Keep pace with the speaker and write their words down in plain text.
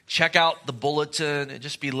check out the bulletin and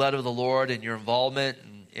just be led of the Lord in your involvement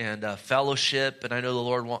and fellowship. And I know the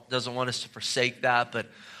Lord doesn't want us to forsake that, but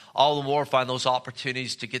all the more find those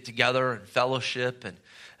opportunities to get together and fellowship and,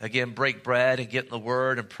 again, break bread and get in the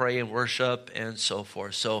Word and pray and worship and so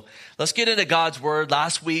forth. So let's get into God's Word.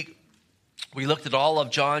 Last week, we looked at all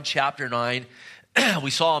of John chapter 9.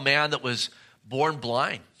 We saw a man that was born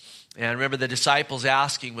blind. And remember the disciples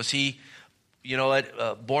asking, was he,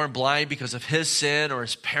 born blind because of his sin or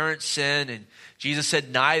his parents' sin? And Jesus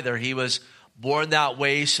said neither. He was born that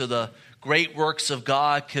way so the great works of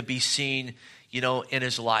God could be seen, in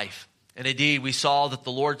his life. And indeed, we saw that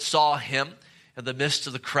the Lord saw him in the midst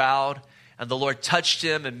of the crowd, and the Lord touched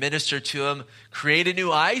him and ministered to him, created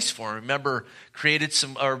new eyes for him. Remember,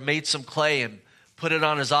 made some clay and put it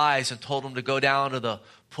on his eyes and told him to go down to the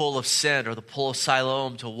pool of sin or the pool of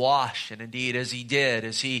Siloam to wash. And indeed, as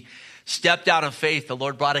he stepped out in faith, the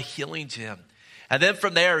Lord brought a healing to him. And then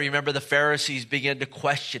from there, remember, the Pharisees began to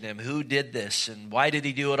question him. Who did this? And why did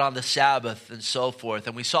he do it on the Sabbath? And so forth.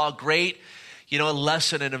 And we saw a great,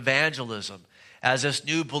 lesson in evangelism as this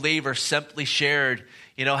new believer simply shared,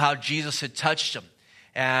 how Jesus had touched him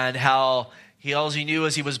and how all he knew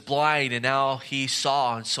is he was blind and now he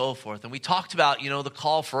saw and so forth. And we talked about, the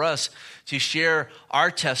call for us to share our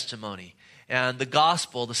testimony and the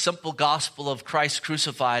gospel, the simple gospel of Christ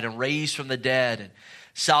crucified and raised from the dead and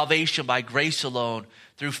salvation by grace alone,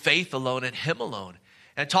 through faith alone and him alone.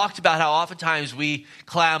 And talked about how oftentimes we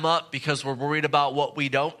clam up because we're worried about what we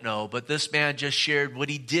don't know. But this man just shared what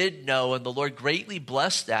he did know, and the Lord greatly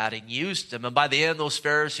blessed that and used him. And by the end, those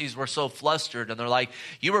Pharisees were so flustered, and they're like,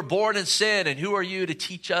 you were born in sin, and who are you to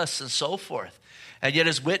teach us, and so forth. And yet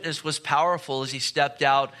his witness was powerful as he stepped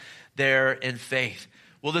out there in faith.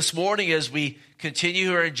 Well, this morning as we continue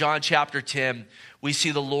here in John chapter 10, we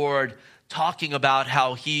see the Lord talking about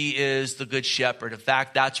how he is the good shepherd. In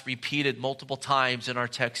fact, that's repeated multiple times in our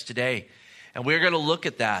text today. And we're going to look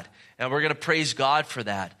at that, and we're going to praise God for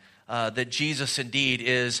that, that Jesus indeed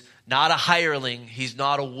is not a hireling. He's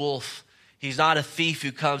not a wolf. He's not a thief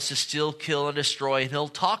who comes to steal, kill, and destroy. And he'll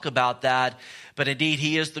talk about that. But indeed,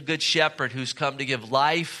 he is the good shepherd who's come to give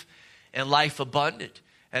life and life abundant.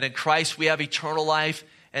 And in Christ, we have eternal life.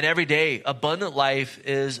 And every day, abundant life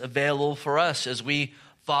is available for us as we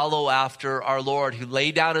follow after our Lord, who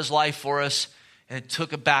laid down his life for us and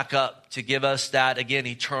took it back up to give us that, again,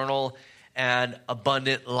 eternal and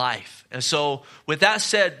abundant life. And so with that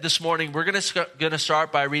said, this morning, we're going to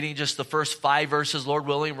start by reading just the first 5 verses, Lord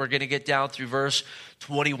willing. We're going to get down through verse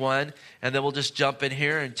 21, and then we'll just jump in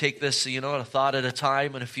here and take this, a thought at a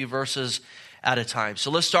time and a few verses at a time.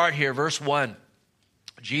 So let's start here. Verse 1,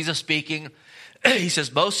 Jesus speaking, he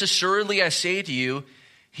says, most assuredly I say to you,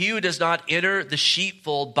 he who does not enter the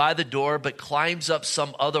sheepfold by the door, but climbs up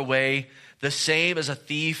some other way, the same as a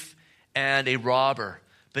thief and a robber.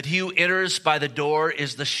 But he who enters by the door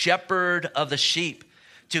is the shepherd of the sheep.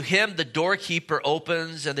 To him the doorkeeper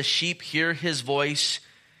opens, and the sheep hear his voice,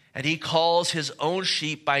 and he calls his own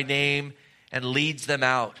sheep by name and leads them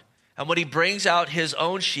out. And when he brings out his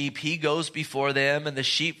own sheep, he goes before them, and the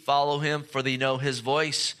sheep follow him, for they know his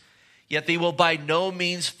voice. Yet they will by no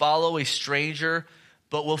means follow a stranger,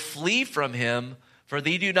 but will flee from him, for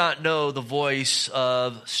they do not know the voice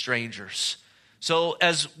of strangers. So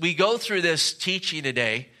as we go through this teaching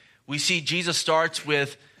today, we see Jesus starts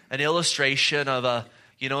with an illustration of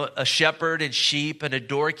a shepherd and sheep and a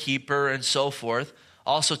doorkeeper and so forth.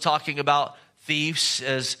 Also talking about thieves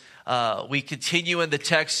as we continue in the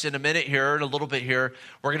text in a minute here, and a little bit here.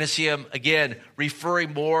 We're going to see him again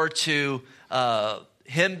referring more to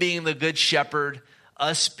him being the good shepherd,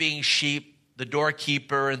 us being sheep, the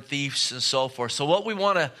doorkeeper and thieves and so forth. So what we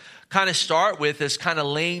want to kind of start with is kind of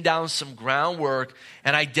laying down some groundwork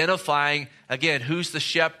and identifying, again, who's the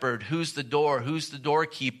shepherd, who's the door, who's the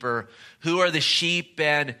doorkeeper, who are the sheep,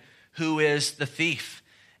 and who is the thief.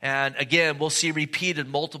 And again, we'll see repeated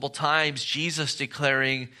multiple times Jesus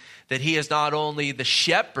declaring that he is not only the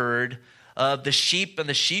shepherd of the sheep and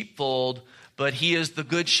the sheepfold, but he is the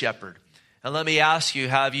good shepherd. And let me ask you,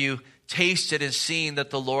 have you tasted and seen that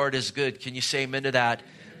the Lord is good? Can you say amen to that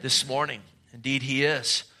this morning? Indeed, he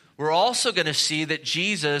is. We're also going to see that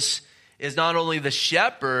Jesus is not only the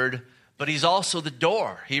shepherd, but he's also the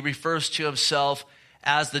door. He refers to himself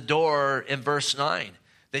as the door in verse 9,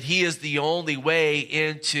 that he is the only way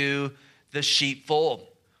into the sheepfold.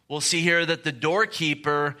 We'll see here that the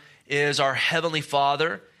doorkeeper is our Heavenly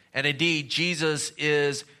Father, and indeed, Jesus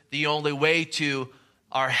is the only way to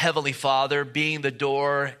our Heavenly Father, being the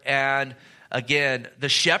door and, again, the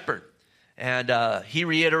shepherd. And he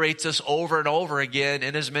reiterates this over and over again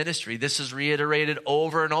in his ministry. This is reiterated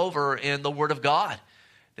over and over in the Word of God.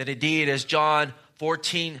 That indeed, as John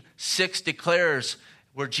 14:6 declares,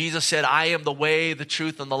 where Jesus said, I am the way, the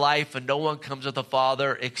truth, and the life, and no one comes to the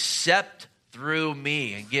Father except through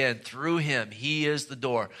me. Again, through him, he is the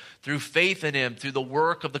door. Through faith in him, through the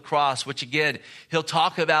work of the cross, which again, he'll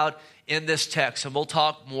talk about in this text. And we'll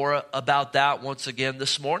talk more about that once again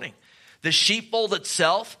this morning. The sheepfold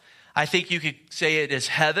itself, I think you could say it is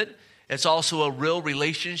heaven. It's also a real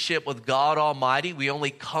relationship with God Almighty. We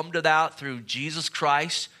only come to that through Jesus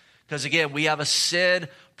Christ. Because again, we have a sin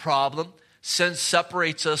problem. Sin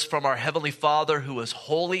separates us from our Heavenly Father who is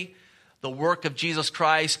holy. The work of Jesus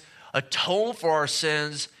Christ atoned for our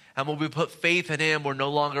sins. And when we put faith in him, we're no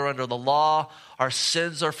longer under the law. Our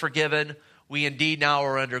sins are forgiven. We indeed now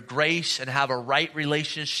are under grace and have a right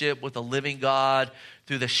relationship with the living God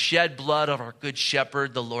through the shed blood of our good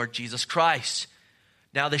shepherd, the Lord Jesus Christ.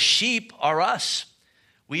 Now the sheep are us.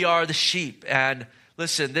 We are the sheep. And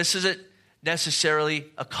listen, this isn't necessarily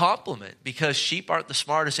a compliment because sheep aren't the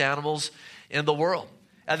smartest animals in the world.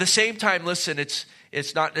 At the same time, listen,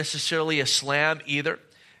 it's not necessarily a slam either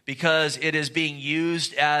because it is being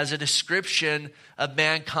used as a description of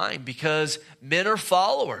mankind because men are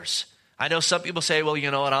followers. I know some people say, well,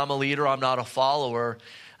 you know what, I'm a leader, I'm not a follower.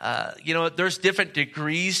 There's different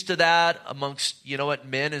degrees to that amongst,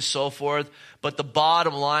 men and so forth. But the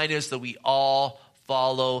bottom line is that we all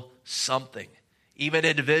follow something. Even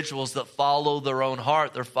individuals that follow their own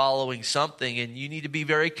heart, they're following something. And you need to be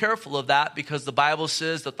very careful of that because the Bible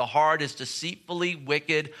says that the heart is deceitfully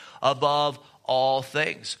wicked above all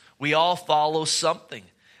things. We all follow something.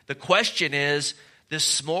 The question is,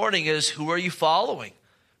 this morning is, who are you following?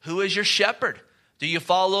 Who is your shepherd? Do you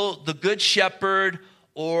follow the good shepherd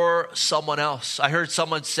or someone else? I heard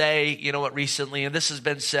someone say, recently, and this has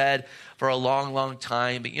been said for a long, long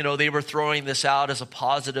time, but, they were throwing this out as a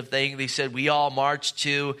positive thing. They said, we all march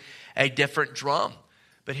to a different drum.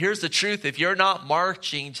 But here's the truth. If you're not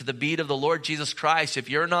marching to the beat of the Lord Jesus Christ, if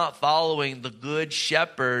you're not following the good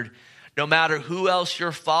shepherd, no matter who else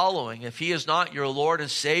you're following, if he is not your Lord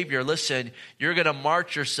and Savior, listen, you're going to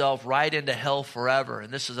march yourself right into hell forever.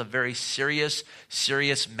 And this is a very serious,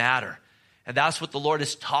 serious matter. And that's what the Lord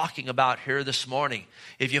is talking about here this morning.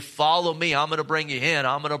 If you follow me, I'm going to bring you in.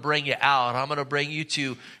 I'm going to bring you out. I'm going to bring you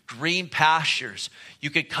to green pastures. You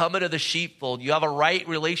can come into the sheepfold. You have a right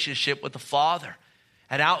relationship with the Father.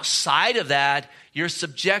 And outside of that, you're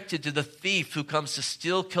subjected to the thief who comes to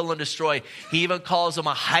steal, kill, and destroy. He even calls him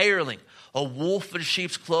a hireling, a wolf in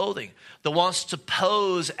sheep's clothing, that wants to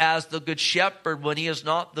pose as the good shepherd when he is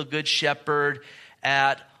not the good shepherd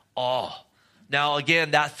at all. Now,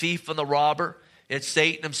 again, that thief and the robber, it's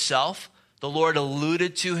Satan himself. The Lord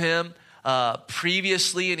alluded to him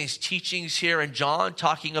previously in his teachings here in John,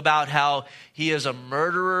 talking about how he is a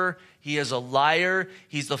murderer, he is a liar,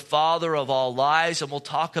 he's the father of all lies, and we'll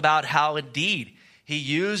talk about how indeed he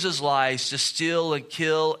uses lies to steal and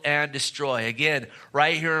kill and destroy. Again,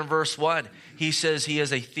 right here in verse 1, he says he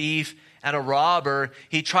is a thief and a robber.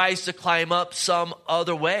 He tries to climb up some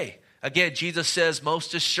other way. Again, Jesus says,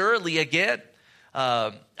 most assuredly, again,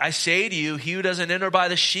 I say to you, he who doesn't enter by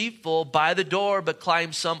the sheepfold, by the door, but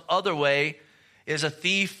climbs some other way, is a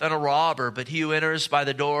thief and a robber. But he who enters by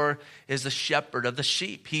the door is the shepherd of the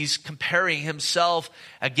sheep. He's comparing himself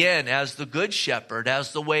again as the good shepherd,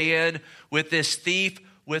 as the way in with this thief,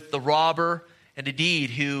 with the robber, and indeed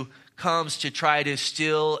who comes to try to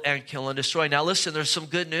steal and kill and destroy. Now listen, there's some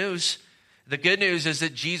good news. The good news is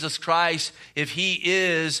that Jesus Christ, if he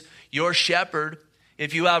is your shepherd,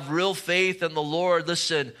 if you have real faith in the Lord,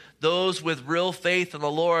 listen, those with real faith in the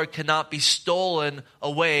Lord cannot be stolen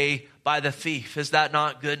away by the thief. Is that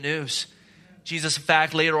not good news? Jesus, in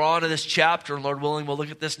fact, later on in this chapter, and Lord willing, we'll look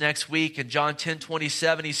at this next week, in John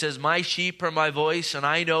 10:27, he says, my sheep are my voice, and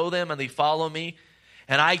I know them, and they follow me,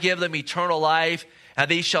 and I give them eternal life, and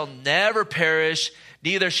they shall never perish,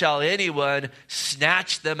 neither shall anyone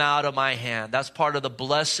snatch them out of my hand. That's part of the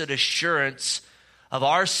blessed assurance of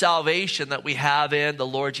our salvation that we have in the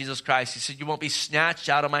Lord Jesus Christ. He said, you won't be snatched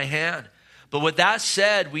out of my hand. But with that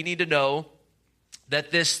said, we need to know that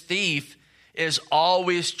this thief is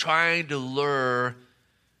always trying to lure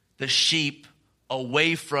the sheep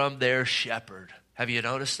away from their shepherd. Have you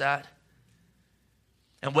noticed that?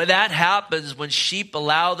 And when that happens, when sheep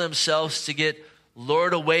allow themselves to get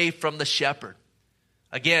lured away from the shepherd,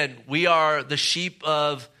 again, we are the sheep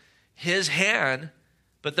of his hand,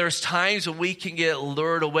 but there's times when we can get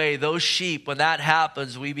lured away. Those sheep, when that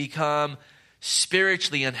happens, we become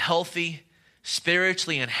spiritually unhealthy,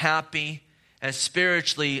 spiritually unhappy, and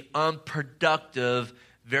spiritually unproductive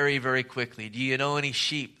very, very quickly. Do you know any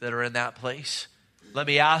sheep that are in that place? Let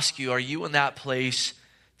me ask you, are you in that place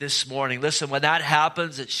this morning. Listen, when that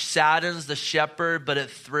happens, it saddens the shepherd, but it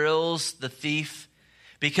thrills the thief.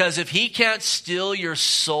 Because if he can't steal your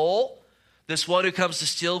soul, this one who comes to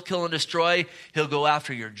steal, kill, and destroy, he'll go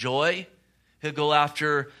after your joy. He'll go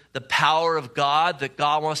after the power of God that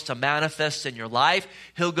God wants to manifest in your life.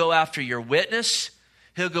 He'll go after your witness.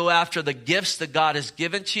 He'll go after the gifts that God has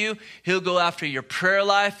given to you. He'll go after your prayer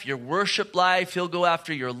life, your worship life. He'll go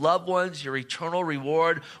after your loved ones, your eternal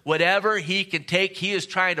reward. Whatever he can take, he is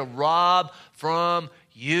trying to rob from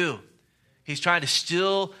you. He's trying to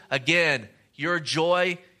steal, again, your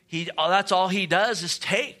joy. That's all he does is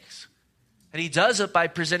takes. And he does it by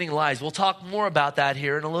presenting lies. We'll talk more about that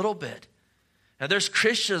here in a little bit. Now, there's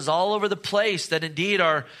Christians all over the place that indeed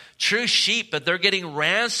are true sheep, but they're getting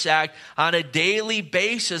ransacked on a daily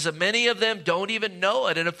basis, and many of them don't even know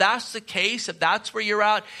it. And if that's the case, if that's where you're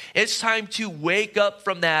at, it's time to wake up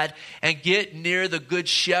from that and get near the Good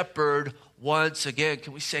Shepherd once again.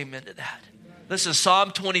 Can we say amen to that? Listen, Psalm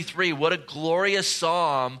 23, what a glorious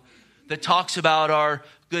psalm that talks about our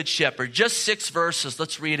Good Shepherd. Just 6 verses.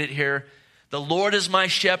 Let's read it here. The Lord is my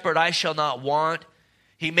shepherd, I shall not want.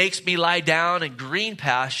 He makes me lie down in green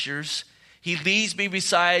pastures. He leads me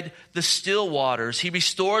beside the still waters. He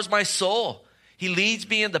restores my soul. He leads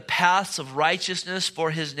me in the paths of righteousness for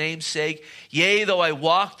his name's sake. Yea, though I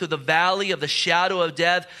walk through the valley of the shadow of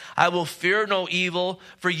death, I will fear no evil.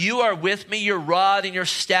 For you are with me, your rod and your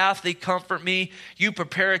staff, they comfort me. You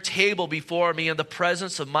prepare a table before me in the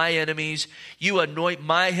presence of my enemies. You anoint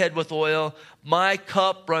my head with oil. My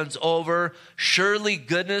cup runs over. Surely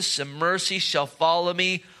goodness and mercy shall follow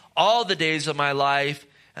me all the days of my life,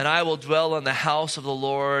 and I will dwell in the house of the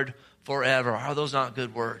Lord forever. Are those not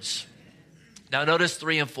good words? Now notice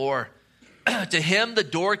 3 and 4. To him the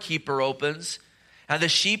doorkeeper opens, and the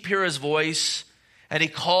sheep hear his voice, and he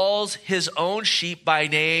calls his own sheep by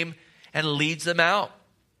name and leads them out.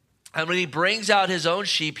 And when he brings out his own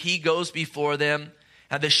sheep, he goes before them,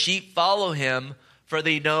 and the sheep follow him, for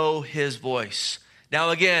they know his voice.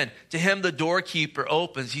 Now again, to him the doorkeeper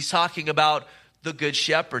opens. He's talking about the Good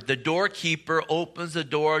Shepherd. The doorkeeper opens the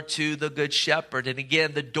door to the Good Shepherd. And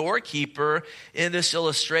again, the doorkeeper in this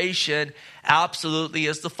illustration absolutely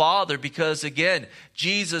is the Father, because again,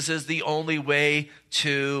 Jesus is the only way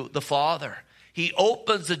to the Father. He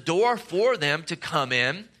opens the door for them to come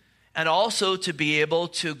in and also to be able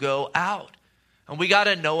to go out. And we got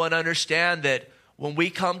to know and understand that when we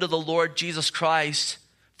come to the Lord Jesus Christ,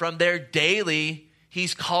 from there daily,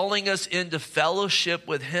 he's calling us into fellowship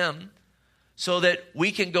with him, so that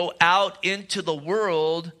we can go out into the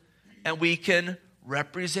world and we can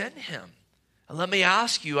represent him. And let me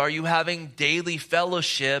ask you, are you having daily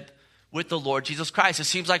fellowship with the Lord Jesus Christ? It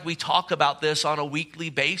seems like we talk about this on a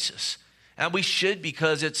weekly basis. And we should,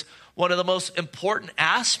 because it's one of the most important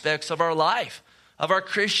aspects of our life, of our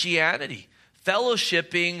Christianity,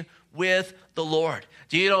 fellowshipping with the Lord.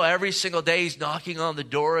 Do you know every single day he's knocking on the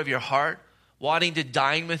door of your heart, wanting to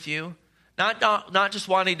dine with you? Not just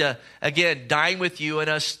wanting to, again, dine with you and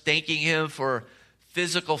us thanking him for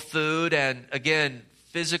physical food and, again,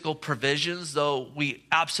 physical provisions, though we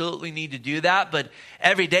absolutely need to do that. But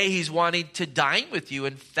every day he's wanting to dine with you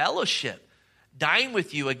in fellowship. Dine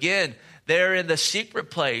with you, again, there in the secret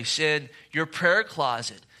place, in your prayer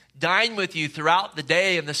closet. Dine with you throughout the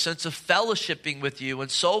day in the sense of fellowshipping with you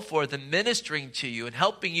and so forth, and ministering to you and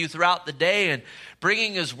helping you throughout the day and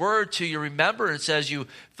bringing his word to your remembrance as you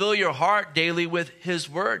fill your heart daily with his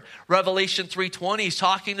word. Revelation 3:20, he's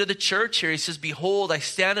talking to the church here. He says, behold, I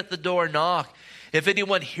stand at the door and knock. If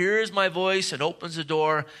anyone hears my voice and opens the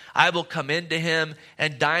door, I will come into him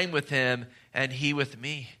and dine with him and he with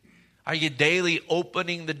me. Are you daily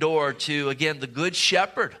opening the door to, again, the Good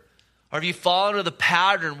Shepherd? Or have you fallen into the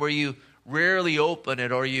pattern where you rarely open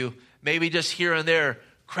it, or you maybe just here and there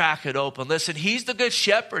crack it open? Listen, he's the Good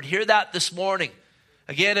Shepherd. Hear that this morning.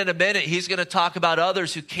 Again, in a minute, he's going to talk about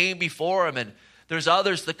others who came before him, and there's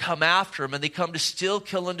others that come after him, and they come to steal,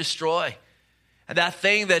 kill, and destroy. And that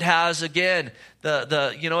thing that has, again,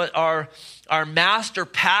 our master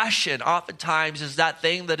passion oftentimes is that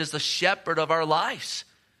thing that is the shepherd of our lives.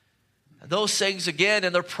 And those things, again,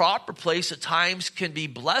 in their proper place at times can be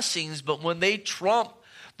blessings, but when they trump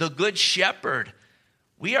the Good Shepherd,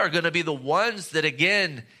 we are going to be the ones that,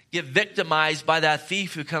 again, get victimized by that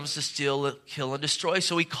thief who comes to steal, kill, and destroy.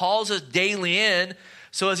 So he calls us daily in.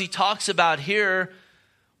 So as he talks about here,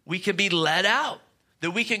 we can be led out.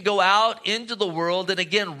 That we can go out into the world and,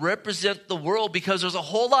 again, represent the world, because there's a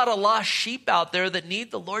whole lot of lost sheep out there that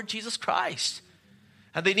need the Lord Jesus Christ.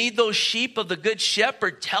 And they need those sheep of the Good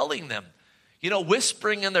Shepherd telling them,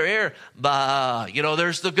 whispering in their ear, bah,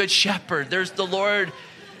 there's the Good Shepherd. There's the Lord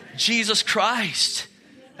Jesus Christ.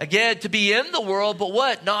 Again, to be in the world, but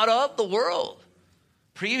what? Not of the world.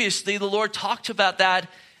 Previously, the Lord talked about that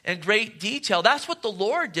in great detail. That's what the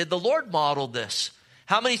Lord did. The Lord modeled this.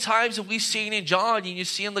 How many times have we seen in John, and you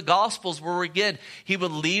see in the Gospels, where again, he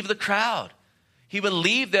would leave the crowd. He would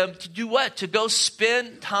leave them to do what? To go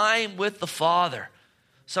spend time with the Father.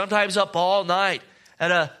 Sometimes up all night at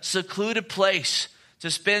a secluded place to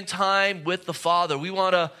spend time with the Father. We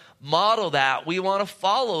want to model that. We want to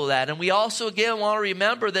follow that. And we also, again, want to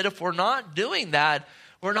remember that if we're not doing that,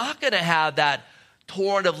 we're not going to have that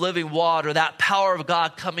torrent of living water, that power of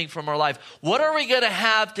God coming from our life. What are we going to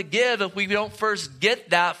have to give if we don't first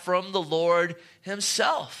get that from the Lord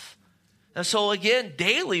himself? And so again,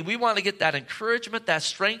 daily, we want to get that encouragement, that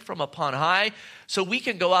strength from upon high, so we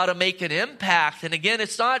can go out and make an impact. And again,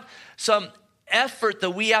 it's not some effort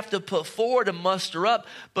that we have to put forward and muster up,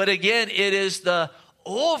 but again, it is the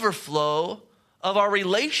overflow of our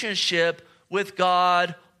relationship with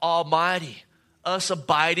God Almighty, us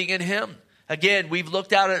abiding in him. Again, we've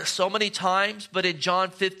looked at it so many times, but in John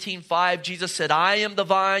 15:5, Jesus said, I am the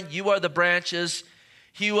vine, you are the branches.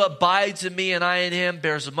 He who abides in me and I in him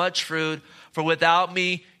bears much fruit, for without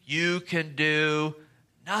me you can do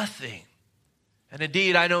nothing. And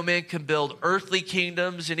indeed, I know men can build earthly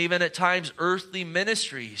kingdoms and even at times earthly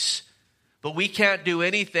ministries, but we can't do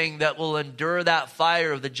anything that will endure that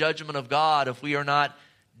fire of the judgment of God if we are not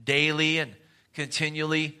daily and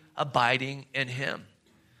continually abiding in him.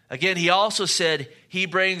 Again, he also said he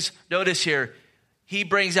brings, notice here, he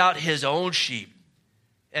brings out his own sheep.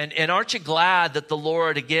 And aren't you glad that the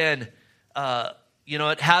Lord, again,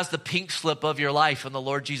 it has the pink slip of your life in the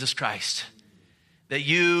Lord Jesus Christ, that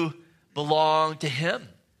you belong to him.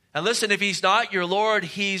 And listen, if he's not your Lord,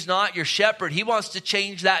 he's not your shepherd. He wants to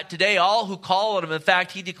change that today. All who call on him. In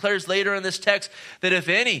fact, he declares later in this text that if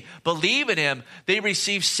any believe in him, they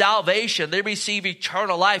receive salvation. They receive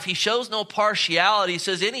eternal life. He shows no partiality. He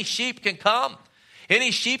says any sheep can come.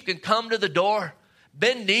 Any sheep can come to the door.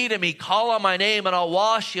 Bend knee to me, call on my name, and I'll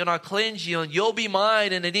wash you and I'll cleanse you and you'll be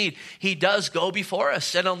mine. And indeed, he does go before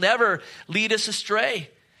us and he'll never lead us astray.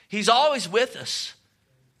 He's always with us.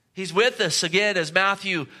 He's with us, again, as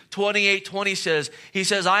Matthew 28:20 says. He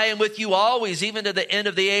says, I am with you always, even to the end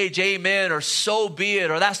of the age. Amen. Or so be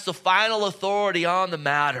it. Or that's the final authority on the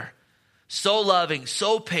matter. So loving,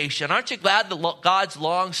 so patient. Aren't you glad that God's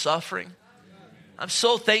long-suffering? I'm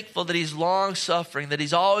so thankful that he's long-suffering, that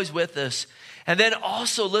he's always with us. And then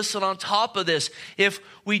also, listen, on top of this, if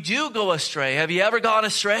we do go astray, have you ever gone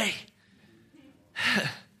astray?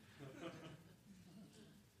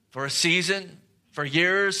 For a season? For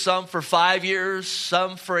years, some for 5 years,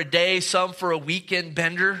 some for a day, some for a weekend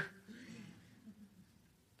bender.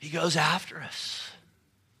 He goes after us.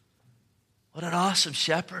 What an awesome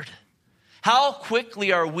shepherd. How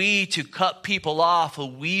quickly are we to cut people off who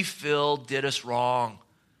we feel did us wrong?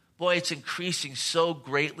 Boy, it's increasing so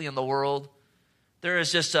greatly in the world. There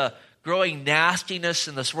is just a growing nastiness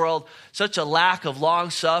in this world, such a lack of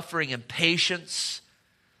long-suffering and patience,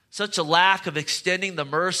 such a lack of extending the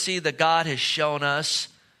mercy that God has shown us.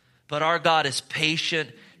 But our God is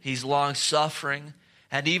patient. He's long-suffering.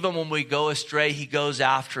 And even when we go astray, he goes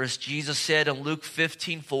after us. Jesus said in Luke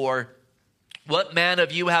 15:4, what man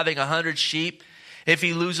of you having 100 sheep, if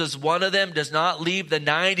he loses one of them, does not leave the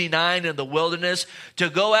 99 in the wilderness to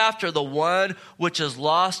go after the one which is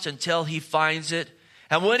lost until he finds it?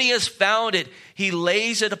 And when he has found it, he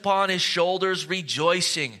lays it upon his shoulders,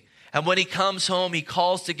 rejoicing. And when he comes home, he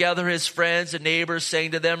calls together his friends and neighbors,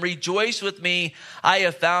 saying to them, rejoice with me, I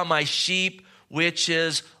have found my sheep which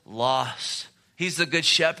is lost. He's the good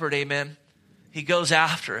shepherd, amen. He goes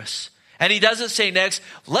after us. And he doesn't say next,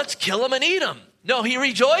 let's kill him and eat him. No, he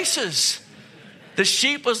rejoices. The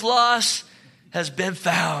sheep was lost, has been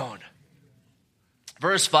found.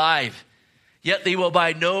 Verse 5, yet they will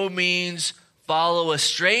by no means follow a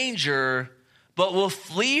stranger, but will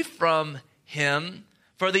flee from him,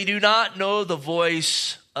 for they do not know the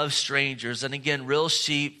voice of strangers. And again, real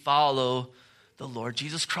sheep follow the Lord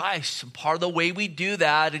Jesus Christ. And part of the way we do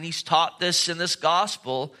that, and he's taught this in this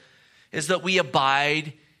gospel, is that we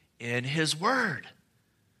abide in his word.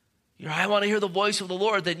 I want to hear the voice of the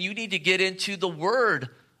Lord. Then you need to get into the word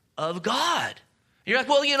of God. You're like,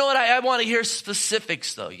 well, you know what? I want to hear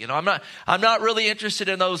specifics, though. I'm not really interested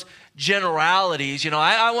in those generalities.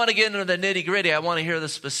 I want to get into the nitty gritty. I want to hear the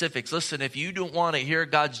specifics. Listen, if you don't want to hear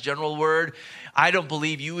God's general word, I don't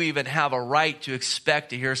believe you even have a right to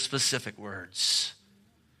expect to hear specific words.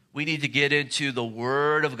 We need to get into the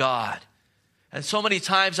word of God. And so many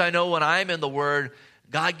times I know when I'm in the word,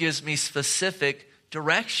 God gives me specific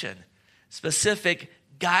direction, specific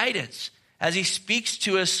guidance as he speaks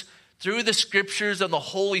to us through the scriptures and the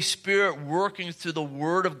Holy Spirit working through the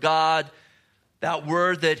word of God, that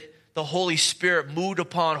word that the Holy Spirit moved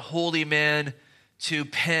upon holy men to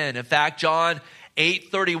pen. In fact, John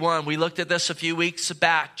 8:31, we looked at this a few weeks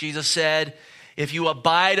back. Jesus said, if you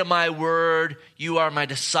abide in my word, you are my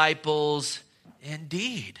disciples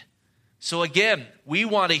indeed. So again, we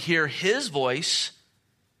want to hear his voice.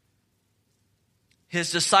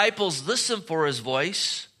 His disciples listen for his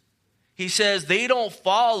voice. He says they don't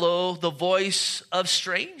follow the voice of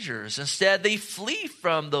strangers. Instead, they flee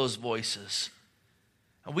from those voices.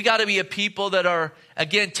 And we got to be a people that are,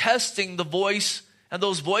 again, testing the voice and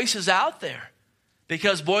those voices out there.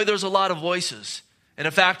 Because, boy, there's a lot of voices. And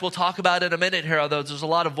in fact, we'll talk about it in a minute here, although there's a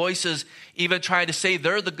lot of voices even trying to say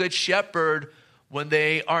they're the good shepherd when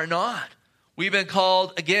they are not. We've been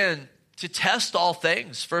called, again, to test all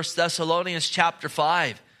things. 1 Thessalonians chapter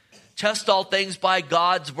 5. Test all things by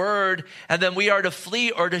God's word, and then we are to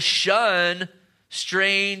flee or to shun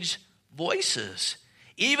strange voices.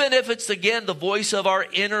 Even if it's, again, the voice of our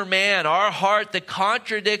inner man, our heart that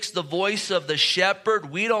contradicts the voice of the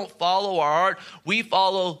shepherd, we don't follow our heart. We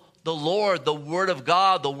follow the Lord, the word of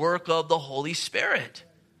God, the work of the Holy Spirit.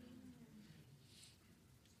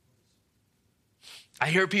 I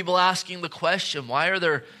hear people asking the question, why are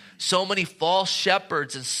there so many false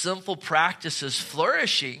shepherds and sinful practices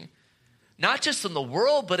flourishing, not just in the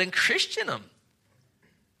world, but in Christendom?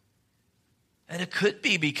 And it could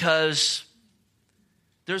be because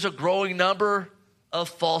there's a growing number of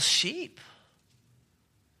false sheep.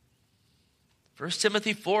 1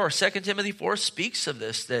 Timothy 4, 2 Timothy 4 speaks of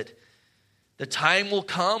this, that the time will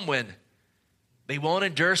come when they won't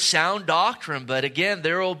endure sound doctrine. But again,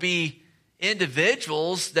 there will be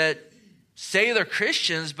individuals that say they're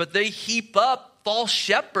Christians, but they heap up false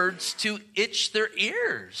shepherds to itch their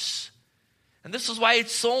ears. And this is why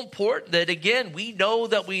it's so important that, again, we know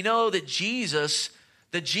that Jesus,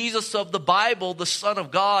 the Jesus of the Bible, the Son of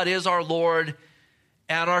God, is our Lord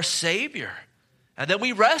and our Savior. And then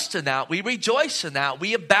we rest in that. We rejoice in that.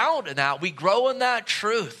 We abound in that. We grow in that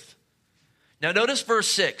truth. Now notice verse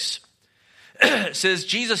 6. It says,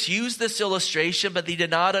 Jesus used this illustration, but they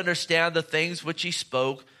did not understand the things which he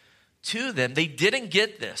spoke to them. They didn't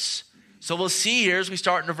get this. So we'll see here as we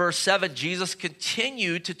start in verse 7, Jesus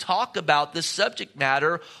continued to talk about this subject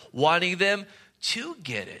matter, wanting them to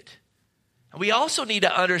get it. And we also need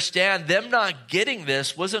to understand them not getting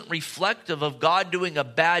this wasn't reflective of God doing a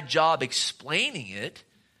bad job explaining it,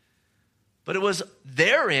 but it was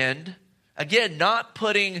their end, again, not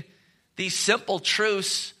putting these simple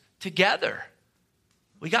truths together.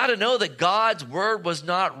 We got to know that God's word was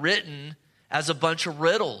not written as a bunch of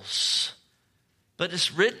riddles, but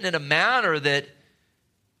it's written in a manner that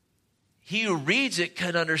he who reads it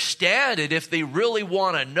can understand it if they really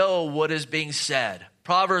want to know what is being said.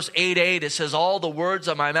 Proverbs 8:8, it says, all the words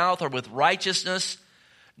of my mouth are with righteousness.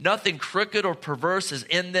 Nothing crooked or perverse is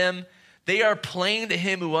in them. They are plain to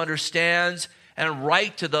him who understands and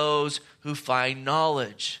right to those who find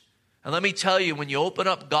knowledge. And let me tell you, when you open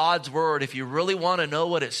up God's word, if you really want to know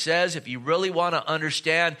what it says, if you really want to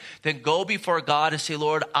understand, then go before God and say,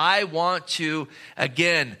 Lord, I want to,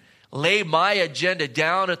 again, lay my agenda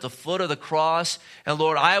down at the foot of the cross. And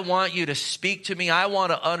Lord, I want you to speak to me. I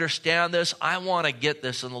want to understand this. I want to get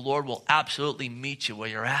this. And the Lord will absolutely meet you where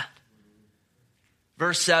you're at.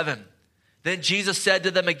 Verse 7. Then Jesus said to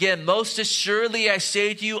them again, most assuredly I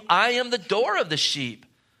say to you, I am the door of the sheep.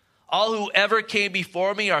 All who ever came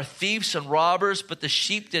before me are thieves and robbers, but the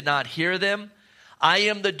sheep did not hear them. I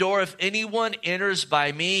am the door. If anyone enters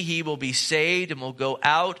by me, he will be saved and will go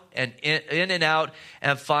out and in and out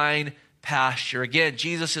and find pasture. Again,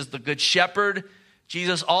 Jesus is the good shepherd.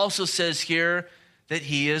 Jesus also says here that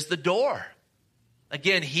he is the door.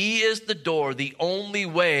 Again, he is the door, the only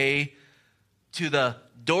way to the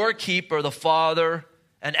doorkeeper, the Father,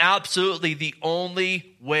 and absolutely the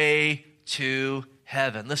only way to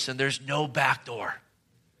heaven. Listen, there's no back door.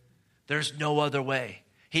 There's no other way.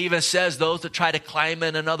 He even says those that try to climb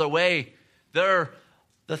in another way, they're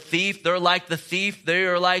the thief. They're like the thief. They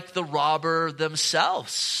are like the robber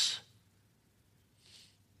themselves.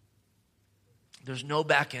 There's no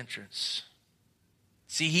back entrance.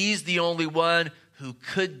 See, he's the only one who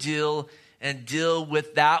could deal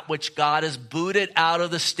with that which God has booted out of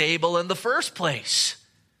the stable in the first place.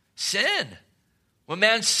 Sin. When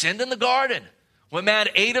man sinned in the garden, when man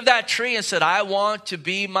ate of that tree and said, I want to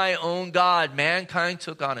be my own God, mankind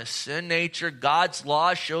took on a sin nature. God's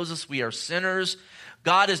law shows us we are sinners.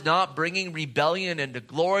 God is not bringing rebellion into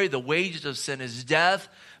glory. The wages of sin is death.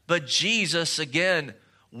 But Jesus, again,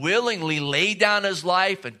 willingly laid down his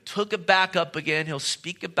life and took it back up again. He'll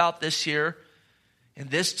speak about this here In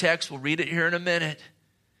this text, we'll read it here in a minute.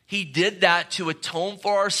 He did that to atone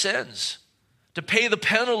for our sins, to pay the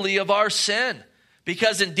penalty of our sin.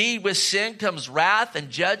 Because indeed with sin comes wrath and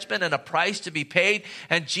judgment and a price to be paid.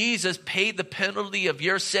 And Jesus paid the penalty of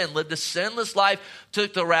your sin, lived a sinless life,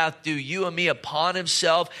 took the wrath due you and me upon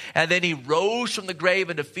himself. And then he rose from the grave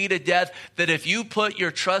and defeated death, that if you put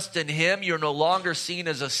your trust in him, you're no longer seen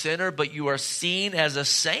as a sinner, but you are seen as a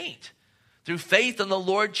saint through faith in the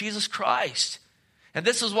Lord Jesus Christ. And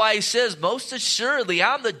this is why he says, most assuredly,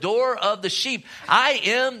 I'm the door of the sheep. I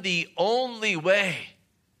am the only way.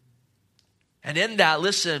 And in that,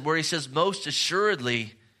 listen, where he says most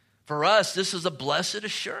assuredly, for us, this is a blessed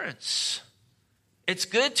assurance. It's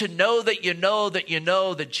good to know that you know that you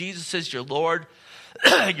know that Jesus is your Lord,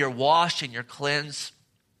 you're washed and you're cleansed,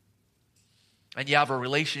 and you have a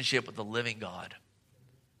relationship with the living God.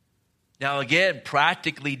 Now again,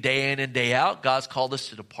 practically day in and day out, God's called us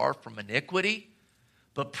to depart from iniquity.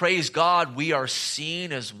 But praise God, we are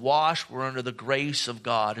seen as washed. We're under the grace of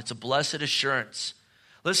God. It's a blessed assurance.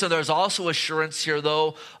 Listen, there's also assurance here,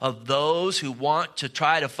 though, of those who want to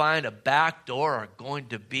try to find a back door are going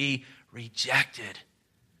to be rejected.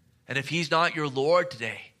 And if he's not your Lord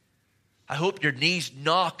today, I hope your knees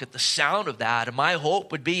knock at the sound of that. And my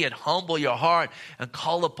hope would be, and humble your heart and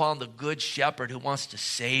call upon the good shepherd who wants to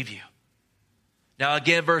save you. Now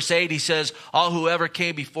again, verse 8, he says, all whoever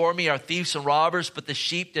came before me are thieves and robbers, but the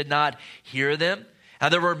sheep did not hear them.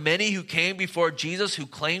 And there were many who came before Jesus who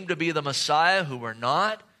claimed to be the Messiah who were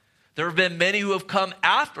not. There have been many who have come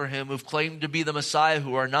after him who've claimed to be the Messiah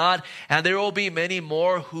who are not. And there will be many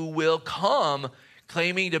more who will come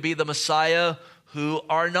claiming to be the Messiah who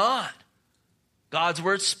are not. God's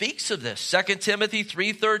word speaks of this. 2 Timothy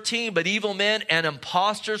 3:13, but evil men and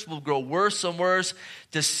impostors will grow worse and worse,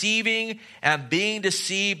 deceiving and being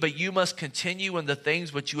deceived. But you must continue in the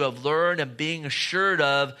things which you have learned and being assured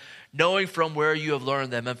of, knowing from where you have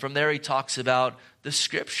learned them. And from there he talks about the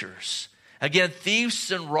scriptures. Again,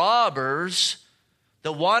 thieves and robbers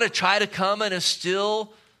that want to try to come and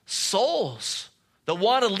steal souls, that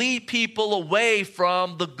want to lead people away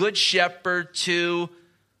from the good shepherd to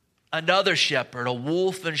another shepherd, a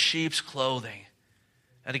wolf in sheep's clothing.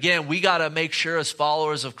 And again, we got to make sure as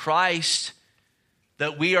followers of Christ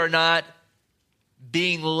that we are not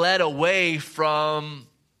being led away from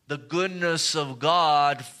the goodness of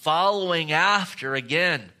God, following after,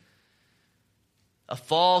 again, a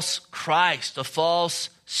false Christ, a false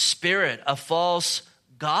spirit, a false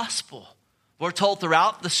gospel. We're told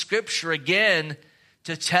throughout the scripture, again,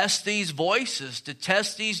 to test these voices, to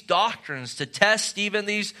test these doctrines, to test even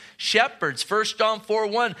these shepherds. 1 John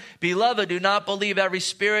 4:1, beloved, do not believe every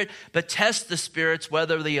spirit, but test the spirits,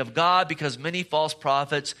 whether they of God, because many false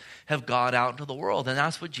prophets have gone out into the world. And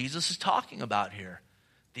that's what Jesus is talking about here.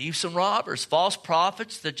 Thieves and robbers, false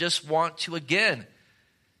prophets that just want to, again,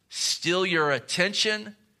 steal your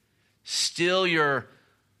attention, steal your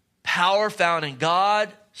power found in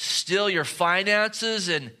God, steal your finances,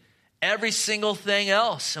 and every single thing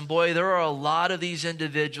else. And boy, there are a lot of these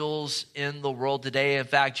individuals in the world today. In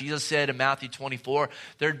fact, Jesus said in Matthew 24,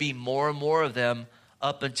 there'd be more and more of them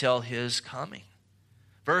up until his coming.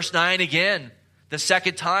 Verse 9 again, the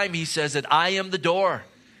second time he says that I am the door.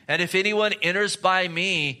 And if anyone enters by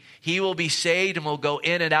me, he will be saved and will go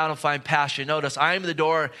in and out and find pasture. Notice, I am the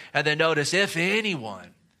door. And then notice, if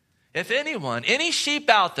anyone, any sheep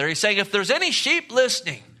out there, he's saying if there's any sheep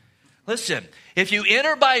listening, listen, if you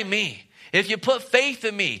enter by me, if you put faith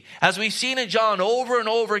in me, as we've seen in John over and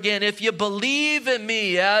over again, if you believe in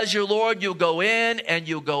me as your Lord, you'll go in and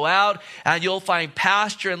you'll go out and you'll find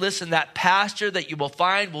pasture. And listen, that pasture that you will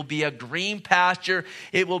find will be a green pasture.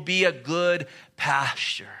 It will be a good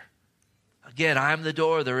pasture. Again, I'm the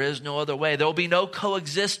door. There is no other way. There will be no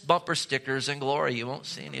coexist bumper stickers in glory. You won't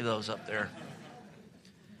see any of those up there.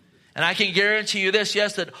 And I can guarantee you this,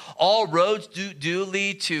 yes, that all roads do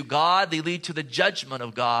lead to God. They lead to the judgment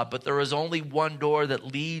of God. But there is only one door that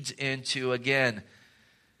leads into, again,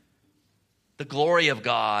 the glory of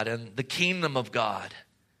God and the kingdom of God.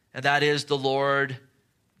 And that is the Lord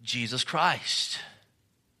Jesus Christ,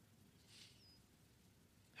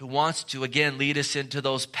 who wants to, again, lead us into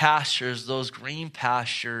those pastures, those green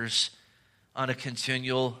pastures on a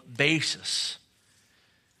continual basis.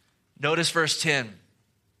 Notice verse 10.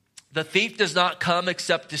 The thief does not come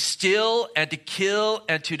except to steal and to kill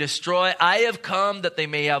and to destroy. I have come that they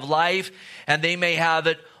may have life and they may have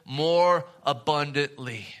it more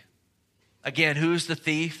abundantly. Again, who's the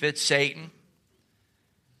thief? It's Satan.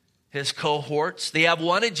 His cohorts. They have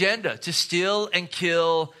one agenda: to steal and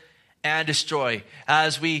kill and destroy.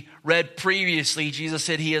 As we read previously, Jesus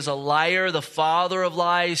said he is a liar, the father of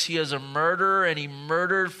lies. He is a murderer, and he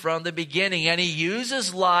murdered from the beginning. And he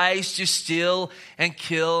uses lies to steal and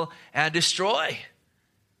kill and destroy.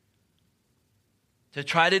 To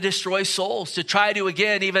try to destroy souls, to try to,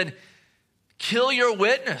 again, even kill your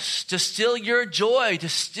witness, to steal your joy, to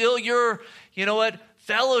steal your,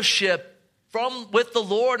 fellowship with the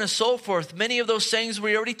Lord and so forth. Many of those things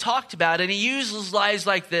we already talked about. And he uses lies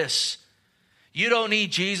like this. You don't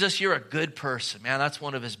need Jesus. You're a good person. Man, that's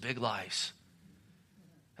one of his big lies.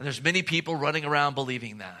 And there's many people running around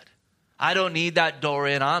believing that. I don't need that door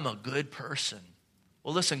in. I'm a good person.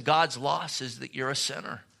 Well, listen, God's law says that you're a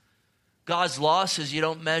sinner. God's law says you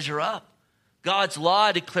don't measure up. God's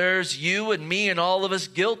law declares you and me and all of us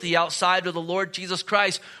guilty outside of the Lord Jesus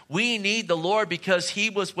Christ. We need the Lord because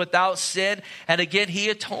he was without sin. And again, he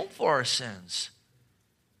atoned for our sins.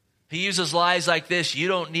 He uses lies like this. You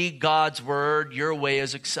don't need God's word. Your way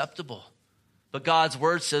is acceptable. But God's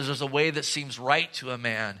word says there's a way that seems right to a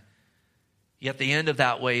man. Yet the end of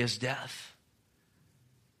that way is death.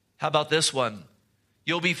 How about this one?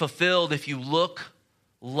 You'll be fulfilled if you look,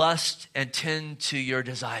 lust, and tend to your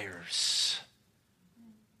desires.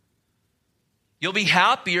 You'll be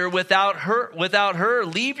happier without her.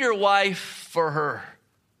 Leave your wife for her.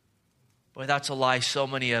 Boy, that's a lie so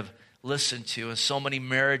many have listened to, and so many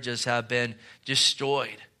marriages have been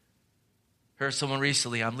destroyed. Heard someone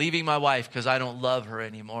recently, I'm leaving my wife because I don't love her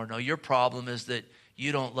anymore. No, your problem is that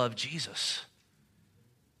you don't love Jesus.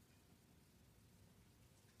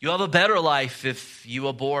 You'll have a better life if you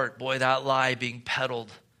abort. Boy, that lie being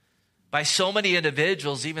peddled by so many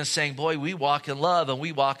individuals, even saying, boy, we walk in love and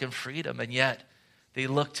we walk in freedom, and yet they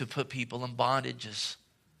look to put people in bondages.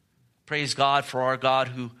 Praise God for our God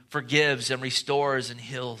who forgives and restores and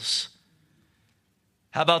heals.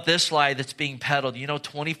 How about this lie that's being peddled?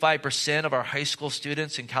 25% of our high school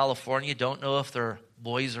students in California don't know if they're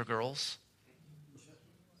boys or girls.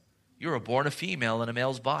 You were born a female in a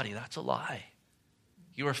male's body. That's a lie.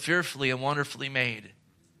 You are fearfully and wonderfully made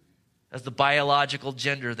as the biological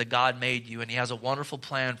gender that God made you, and he has a wonderful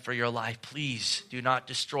plan for your life. Please do not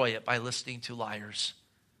destroy it by listening to liars.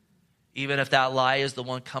 Even if that lie is the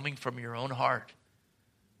one coming from your own heart,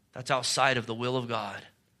 that's outside of the will of God.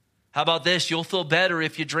 How about this? You'll feel better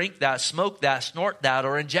if you drink that, smoke that, snort that,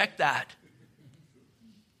 or inject that.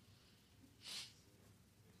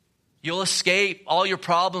 You'll escape. All your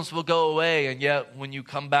problems will go away. And yet, when you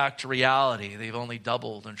come back to reality, they've only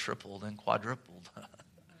doubled and tripled and quadrupled.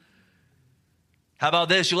 How about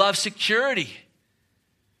this? You'll have security.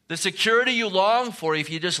 The security you long for if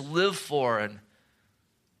you just live for and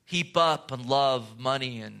heap up and love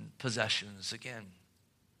money and possessions. Again,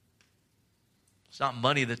 it's not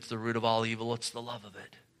money that's the root of all evil. It's the love of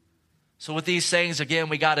it. So with these things, again,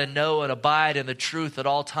 we got to know and abide in the truth at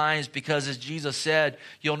all times, because as Jesus said,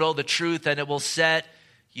 you'll know the truth and it will set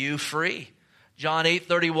you free. John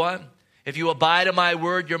 8:31, if you abide in my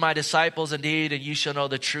word, you're my disciples indeed, and you shall know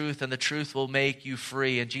the truth, and the truth will make you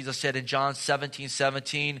free. And Jesus said in John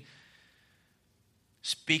 17:17,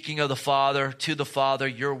 speaking of the Father, to the Father,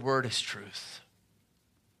 your word is truth.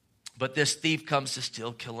 But this thief comes to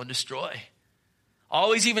steal, kill, and destroy.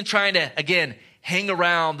 Always even trying to, again, hang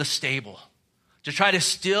around the stable, to try to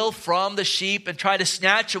steal from the sheep and try to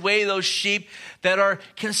snatch away those sheep that are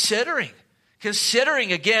considering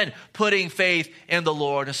again, putting faith in the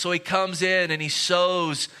Lord. And so he comes in and he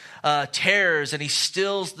sows tares, and he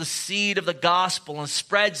steals the seed of the gospel and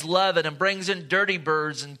spreads leaven and brings in dirty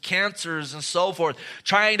birds and cancers and so forth,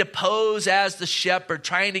 trying to pose as the shepherd,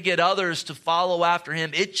 trying to get others to follow after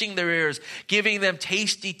him, itching their ears, giving them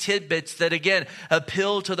tasty tidbits that again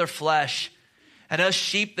appeal to their flesh. And us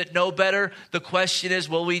sheep that know better, the question is,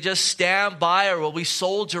 will we just stand by, or will we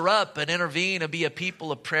soldier up and intervene and be a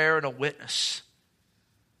people of prayer and a witness?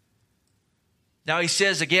 Now he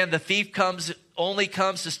says again, the thief only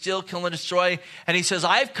comes to steal, kill, and destroy. And he says,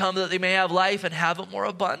 I've come that they may have life and have it more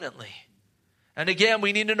abundantly. And again,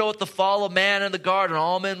 we need to know what the fall of man in the garden.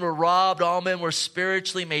 All men were robbed, all men were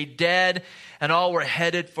spiritually made dead, and all were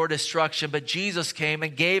headed for destruction. But Jesus came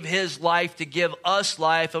and gave his life to give us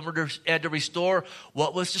life and to restore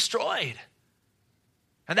what was destroyed.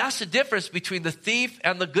 And that's the difference between the thief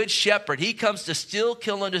and the good shepherd. He comes to steal,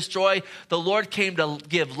 kill, and destroy. The Lord came to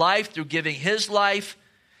give life through giving his life.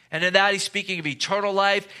 And in that, he's speaking of eternal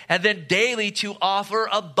life. And then daily to offer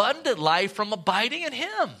abundant life from abiding in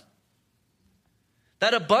him.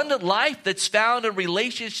 That abundant life that's found in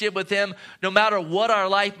relationship with him, no matter what our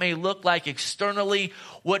life may look like externally,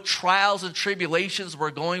 what trials and tribulations we're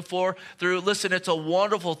going through. Listen, it's a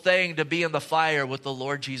wonderful thing to be in the fire with the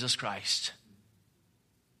Lord Jesus Christ.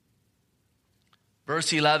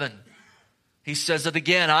 Verse 11, he says it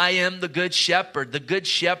again, I am the good shepherd. The good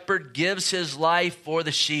shepherd gives his life for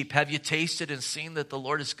the sheep. Have you tasted and seen that the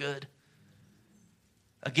Lord is good?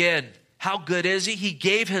 Again, how good is he? He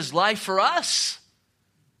gave his life for us.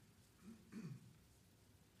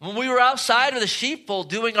 When we were outside of the sheepfold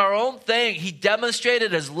doing our own thing, he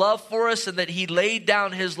demonstrated his love for us and that he laid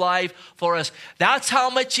down his life for us. That's how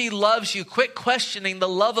much he loves you. Quit questioning the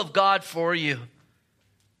love of God for you.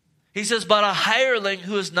 He says, but a hireling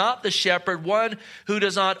who is not the shepherd, one who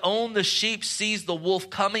does not own the sheep, sees the wolf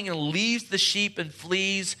coming and leaves the sheep and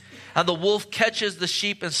flees. And the wolf catches the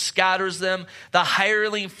sheep and scatters them. The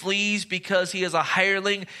hireling flees because he is a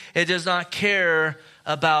hireling and does not care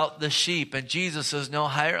about the sheep. And Jesus is no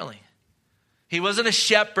hireling. He wasn't a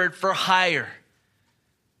shepherd for hire.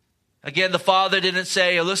 Again, the Father didn't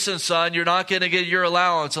say, listen, son, you're not going to get your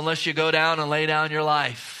allowance unless you go down and lay down your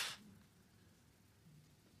life.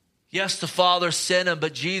 Yes, the Father sent him,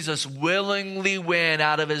 but Jesus willingly went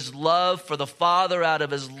out of his love for the Father, out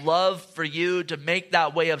of his love for you, to make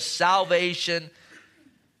that way of salvation,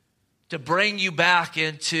 to bring you back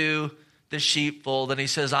into the sheepfold. And he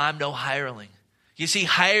says, I'm no hireling. You see,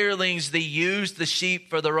 hirelings, they use the sheep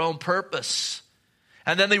for their own purpose.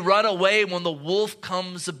 And then they run away when the wolf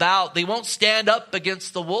comes about. They won't stand up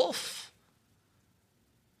against the wolf.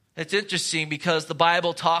 It's interesting because the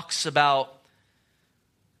Bible talks about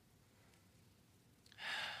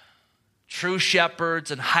true shepherds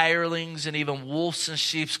and hirelings and even wolves in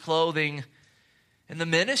sheep's clothing in the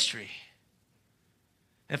ministry.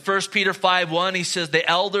 In 1 Peter 5:1, he says, the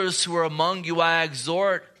elders who are among you I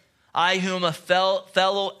exhort, I whom a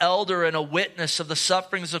fellow elder and a witness of the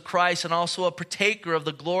sufferings of Christ and also a partaker of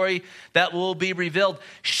the glory that will be revealed.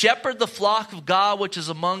 Shepherd the flock of God which is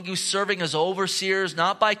among you, serving as overseers,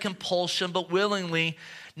 not by compulsion but willingly,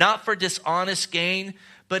 not for dishonest gain,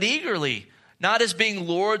 but eagerly. Not as being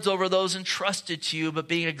lords over those entrusted to you, but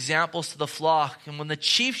being examples to the flock. And when the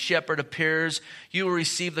chief shepherd appears, you will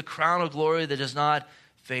receive the crown of glory that does not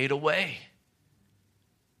fade away.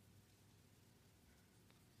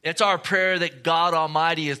 It's our prayer that God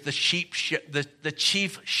Almighty is the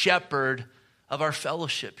chief shepherd of our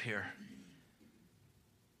fellowship here.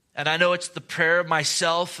 And I know it's the prayer of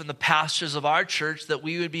myself and the pastors of our church that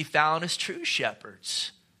we would be found as true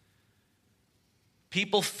shepherds.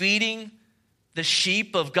 People feeding the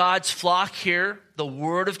sheep of God's flock here, the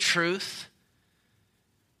word of truth,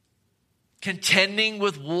 contending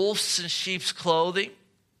with wolves in sheep's clothing,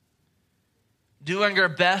 doing our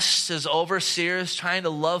best as overseers, trying to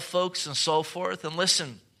love folks and so forth. And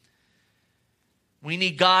listen, we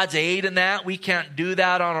need God's aid in that. We can't do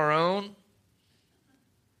that on our own.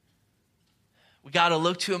 We got to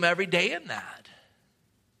look to him every day in that.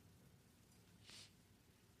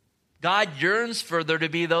 God yearns for there to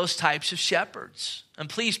be those types of shepherds. And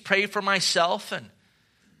please pray for myself and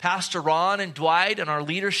Pastor Ron and Dwight and our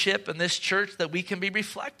leadership in this church that we can be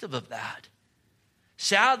reflective of that.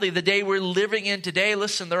 Sadly, the day we're living in today,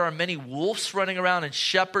 listen, there are many wolves running around in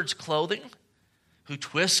shepherd's clothing who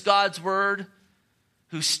twist God's word,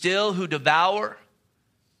 who steal, who devour.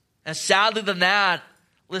 And sadly than that,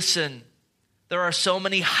 listen, there are so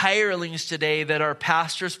many hirelings today that are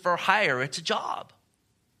pastors for hire. It's a job.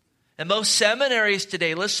 And most seminaries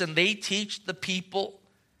today, listen, they teach the people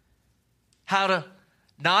how to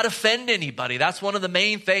not offend anybody. That's one of the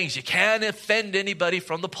main things. You can't offend anybody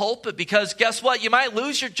from the pulpit because guess what? You might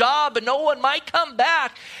lose your job and no one might come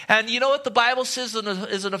back. And you know what the Bible says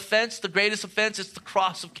is an offense? The greatest offense is the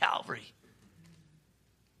cross of Calvary.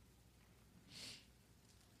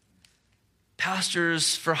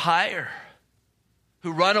 Pastors for hire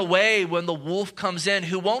who run away when the wolf comes in,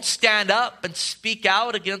 who won't stand up and speak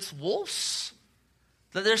out against wolves.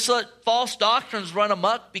 That there's false doctrines run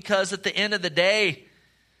amok because at the end of the day,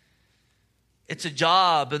 it's a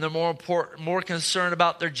job and they're more concerned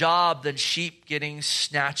about their job than sheep getting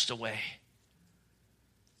snatched away.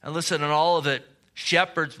 And listen, in all of it,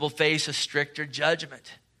 shepherds will face a stricter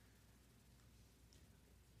judgment.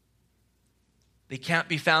 They can't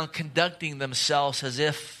be found conducting themselves as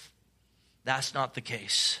if that's not the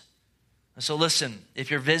case. And so listen, if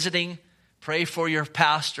you're visiting, pray for your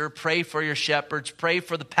pastor, pray for your shepherds, pray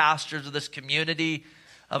for the pastors of this community,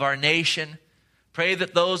 of our nation. Pray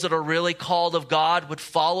that those that are really called of God would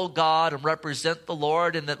follow God and represent the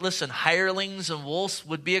Lord, and that, listen, hirelings and wolves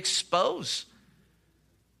would be exposed.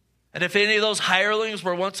 And if any of those hirelings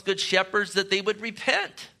were once good shepherds, that they would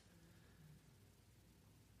repent.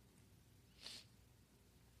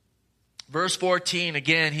 Verse 14,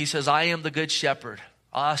 again, he says, I am the good shepherd.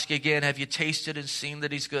 I'll ask you again, have you tasted and seen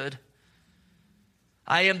that he's good?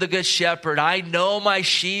 I am the good shepherd. I know my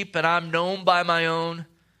sheep, and I'm known by my own.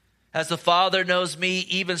 As the Father knows me,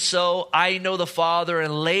 even so I know the Father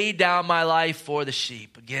and lay down my life for the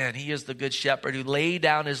sheep. Again, he is the good shepherd who laid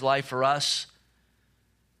down his life for us.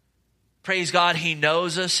 Praise God, he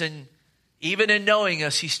knows us, and even in knowing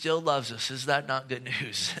us, he still loves us. Is that not good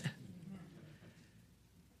news?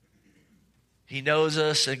 He knows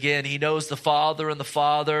us. Again, he knows the Father, and the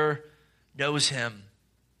Father knows him.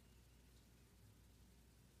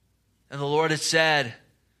 And the Lord had said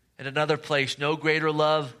in another place, no greater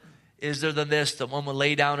love is there than this, that one would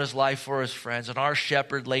lay down his life for his friends. And our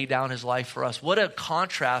shepherd laid down his life for us. What a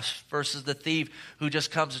contrast versus the thief who just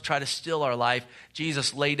comes to try to steal our life.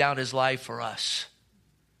 Jesus laid down his life for us.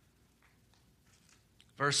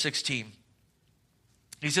 Verse 16.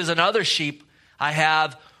 He says, and other sheep I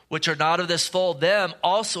have, which are not of this fold, them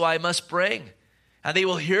also I must bring. And they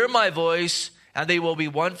will hear my voice, and they will be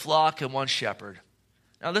one flock and one shepherd.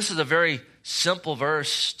 Now, this is a very simple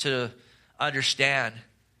verse to understand.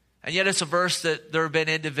 And yet it's a verse that there have been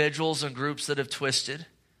individuals and groups that have twisted.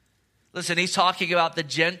 Listen, he's talking about the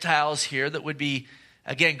Gentiles here that would be,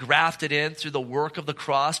 again, grafted in through the work of the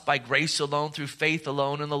cross by grace alone, through faith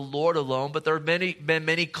alone, in the Lord alone. But there have been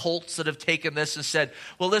many cults that have taken this and said,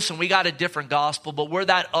 well, listen, we got a different gospel, but we're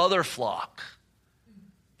that other flock.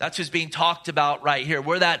 That's who's being talked about right here.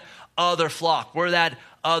 We're that other flock. We're that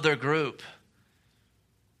other group.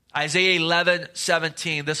 Isaiah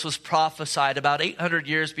 11:17, this was prophesied about 800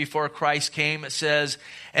 years before Christ came. It says,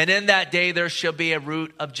 and in that day there shall be a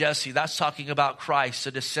root of Jesse. That's talking about Christ,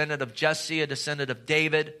 a descendant of Jesse, a descendant of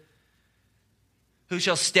David, who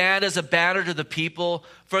shall stand as a banner to the people,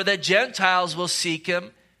 for the Gentiles will seek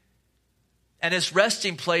him, and his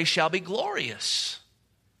resting place shall be glorious.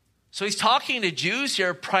 So he's talking to Jews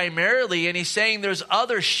here primarily, and he's saying there's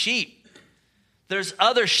other sheep. There's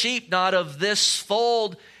other sheep not of this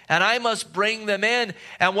fold, and I must bring them in.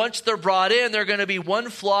 And once they're brought in, they're going to be one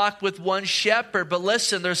flock with one shepherd. But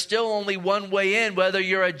listen, there's still only one way in, whether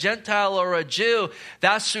you're a Gentile or a Jew.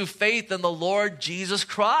 That's through faith in the Lord Jesus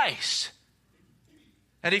Christ.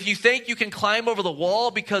 And if you think you can climb over the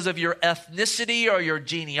wall because of your ethnicity or your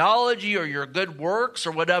genealogy or your good works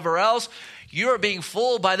or whatever else, you are being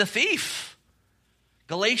fooled by the thief.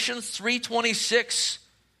 Galatians 3:26.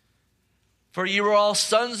 For you are all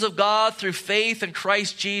sons of God through faith in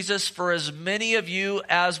Christ Jesus. For as many of you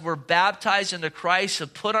as were baptized into Christ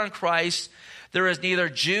have put on Christ. There is neither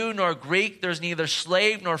Jew nor Greek. There's neither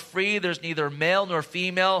slave nor free. There's neither male nor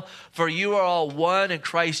female. For you are all one in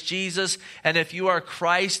Christ Jesus. And if you are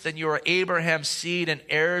Christ, then you are Abraham's seed and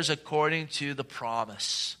heirs according to the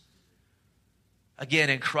promise. Again,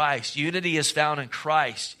 in Christ. Unity is found in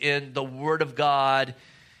Christ, in the Word of God,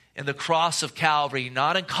 in the cross of Calvary,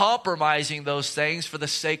 not in compromising those things for the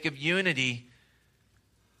sake of unity,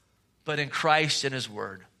 but in Christ and his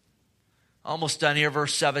word. Almost done here,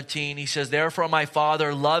 verse 17. He says, therefore my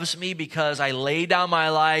Father loves me because I lay down my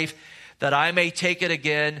life that I may take it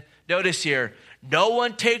again. Notice here, no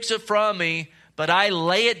one takes it from me, but I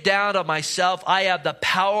lay it down of myself. I have the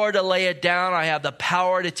power to lay it down. I have the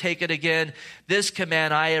power to take it again. This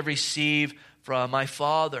command I have received from my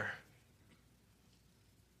Father.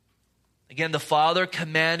 Again, the Father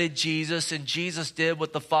commanded Jesus, and Jesus did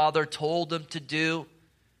what the Father told him to do.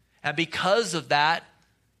 And because of that,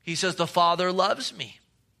 he says, the Father loves me.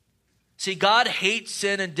 See, God hates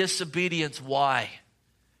sin and disobedience. Why?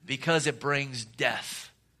 Because it brings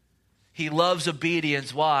death. He loves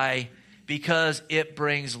obedience. Why? Because it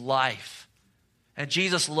brings life. And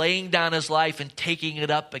Jesus laying down his life and taking it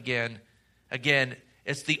up again,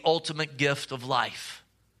 it's the ultimate gift of life.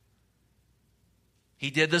 He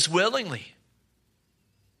did this willingly.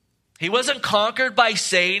 He wasn't conquered by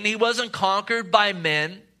Satan. He wasn't conquered by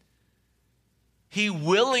men. He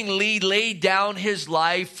willingly laid down his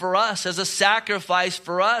life for us as a sacrifice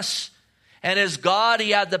for us. And as God, he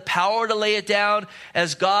had the power to lay it down.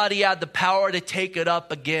 As God, he had the power to take it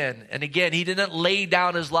up again. And again, he didn't lay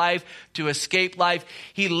down his life to escape life.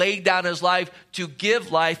 He laid down his life to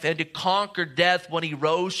give life and to conquer death when he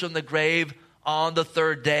rose from the grave on the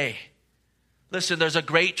third day. Listen, there's a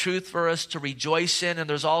great truth for us to rejoice in, and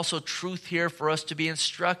there's also truth here for us to be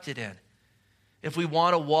instructed in. If we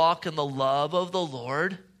want to walk in the love of the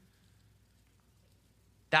Lord,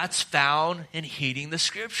 that's found in heeding the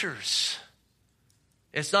Scriptures.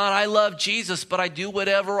 It's not, I love Jesus, but I do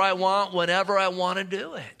whatever I want, whenever I want to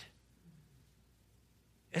do it.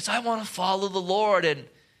 It's, I want to follow the Lord, and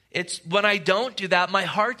it's when I don't do that, my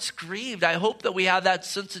heart's grieved. I hope that we have that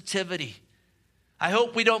sensitivity. I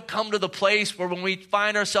hope we don't come to the place where when we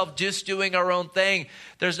find ourselves just doing our own thing,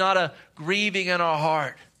 there's not a grieving in our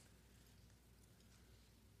heart.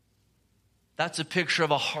 That's a picture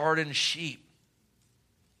of a hardened sheep.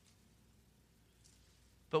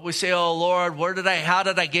 But we say, oh Lord, how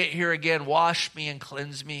did I get here again? Wash me and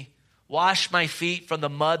cleanse me. Wash my feet from the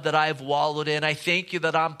mud that I've wallowed in. I thank you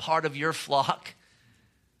that I'm part of your flock.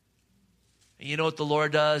 And you know what the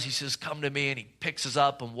Lord does? He says, come to me, and he picks us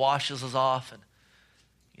up and washes us off. And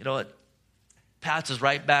you know what? Pats us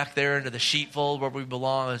right back there into the sheepfold where we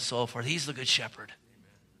belong and so forth. He's the good shepherd.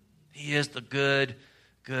 He is the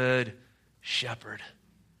good shepherd.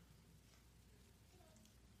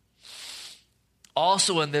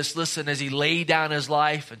 Also in this, listen, as he laid down his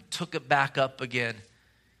life and took it back up again.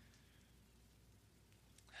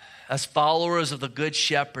 As followers of the good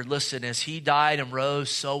shepherd, listen, as he died and rose,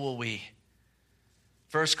 so will we.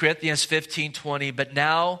 1 Corinthians 15:20, but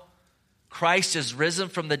now Christ is risen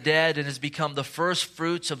from the dead and has become the first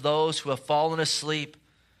fruits of those who have fallen asleep.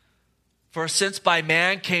 For since by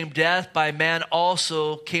man came death, by man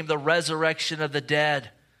also came the resurrection of the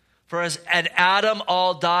dead. For as in Adam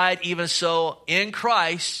all died, even so in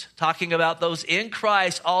Christ, talking about those in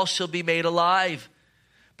Christ, all shall be made alive.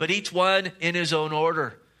 But each one in his own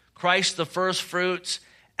order. Christ the first fruits,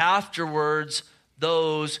 afterwards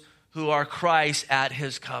those who are Christ at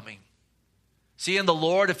his coming. See, in the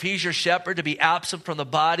Lord, if he's your shepherd, to be absent from the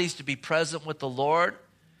bodies, to be present with the Lord.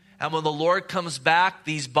 And when the Lord comes back,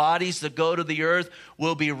 these bodies that go to the earth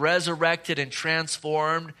will be resurrected and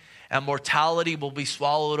transformed, and mortality will be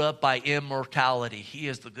swallowed up by immortality. He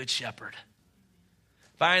is the good shepherd.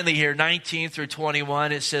 Finally here, 19 through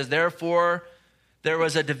 21, it says, therefore there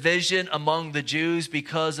was a division among the Jews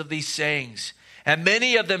because of these sayings. And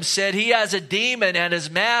many of them said, he has a demon and is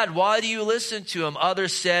mad. Why do you listen to him?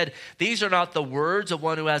 Others said, these are not the words of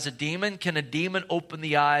one who has a demon. Can a demon open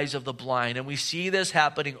the eyes of the blind? And we see this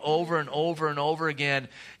happening over and over and over again.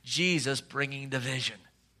 Jesus bringing division.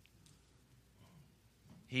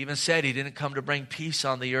 He even said he didn't come to bring peace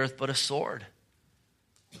on the earth, but a sword.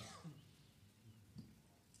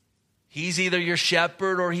 He's either your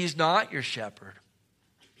shepherd or he's not your shepherd.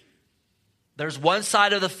 There's one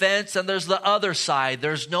side of the fence and there's the other side.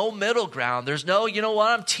 There's no middle ground. There's no, you know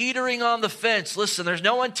what, I'm teetering on the fence. Listen, there's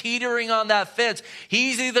no one teetering on that fence.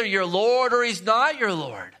 He's either your Lord or he's not your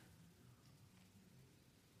Lord.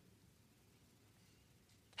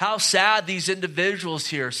 How sad these individuals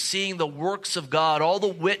here, seeing the works of God, all the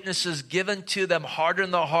witnesses given to them,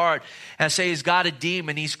 harden their heart and say he's got a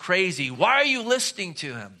demon, he's crazy. Why are you listening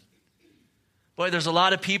to him? Boy, there's a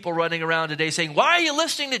lot of people running around today saying, why are you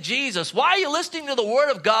listening to Jesus? Why are you listening to the Word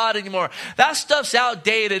of God anymore? That stuff's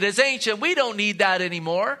outdated. It's ancient. We don't need that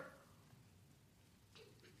anymore.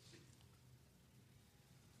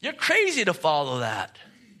 You're crazy to follow that.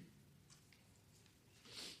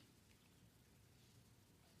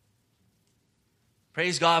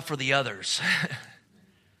 Praise God for the others.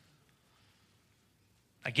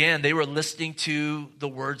 Again, they were listening to the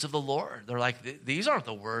words of the Lord. They're like, these aren't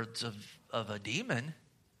the words of a demon.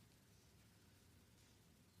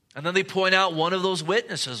 And then they point out one of those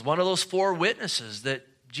witnesses, one of those four witnesses that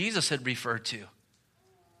Jesus had referred to.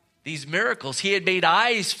 These miracles. He had made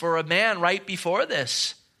eyes for a man right before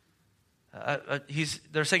this.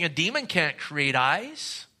 They're saying a demon can't create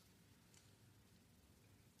eyes.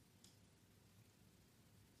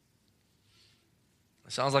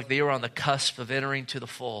 It sounds like they were on the cusp of entering to the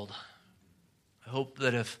fold. I hope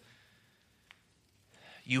that if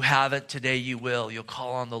you haven't today, you will. You'll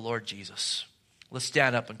call on the Lord Jesus. Let's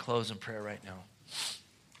stand up and close in prayer right now.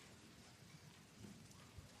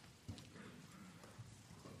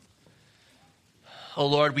 Oh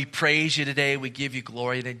Lord, we praise you today. We give you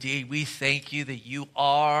glory. And indeed, we thank you that you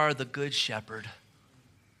are the good shepherd.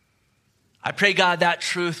 I pray, God, that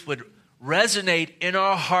truth would resonate in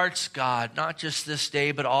our hearts, God, not just this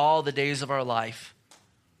day, but all the days of our life.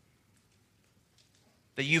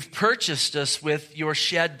 That you've purchased us with your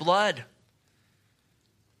shed blood.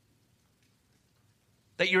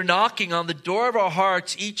 That you're knocking on the door of our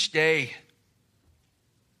hearts each day,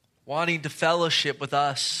 wanting to fellowship with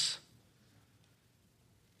us.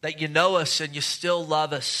 That you know us and you still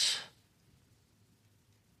love us.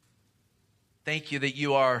 Thank you that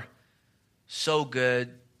you are so good,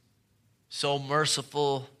 so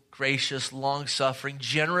merciful, gracious, long-suffering,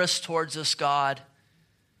 generous towards us, God.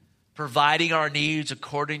 Providing our needs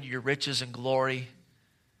according to your riches and glory.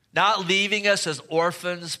 Not leaving us as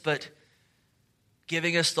orphans, but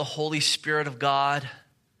giving us the Holy Spirit of God,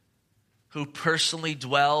 who personally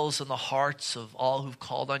dwells in the hearts of all who've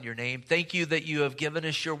called on your name. Thank you that you have given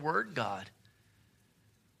us your word, God.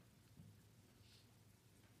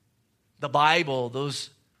 The Bible,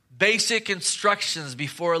 those basic instructions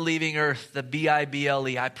before leaving earth, the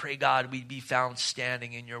Bible. I pray, God, we'd be found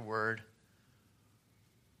standing in your word.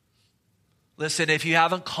 Listen, if you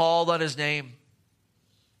haven't called on his name,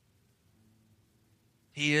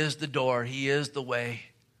 he is the door. He is the way.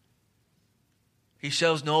 He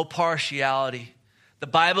shows no partiality. The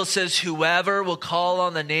Bible says whoever will call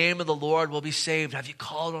on the name of the Lord will be saved. Have you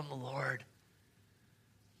called on the Lord?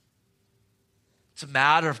 It's a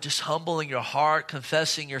matter of just humbling your heart,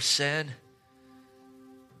 confessing your sin.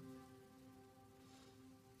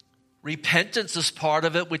 Repentance is part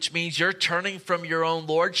of it, which means you're turning from your own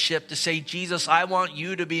lordship to say, Jesus, I want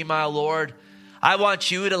you to be my Lord. I want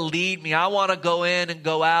you to lead me. I want to go in and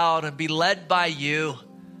go out and be led by you.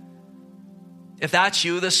 If that's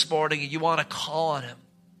you this morning and you want to call on him,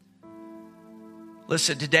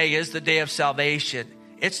 listen, today is the day of salvation.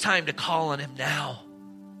 It's time to call on him now.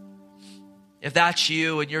 If that's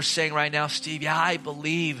you and you're saying right now, Steve, yeah, I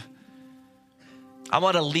believe. I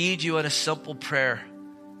want to lead you in a simple prayer.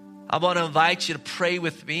 I want to invite you to pray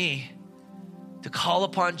with me, to call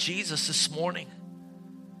upon Jesus this morning.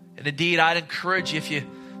 And indeed, I'd encourage you, if you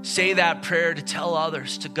say that prayer, to tell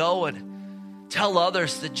others, to go and tell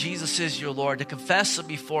others that Jesus is your Lord, to confess him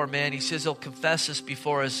before men. He says he'll confess us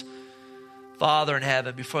before his Father in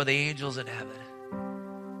heaven, before the angels in heaven.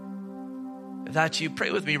 If that's you,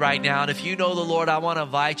 pray with me right now. And if you know the Lord, I want to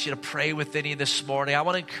invite you to pray with any this morning. I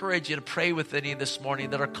want to encourage you to pray with any this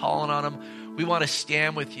morning that are calling on him. We want to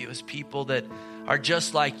stand with you as people that are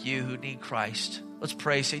just like you who need Christ. Let's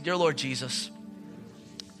pray. Say, dear Lord Jesus,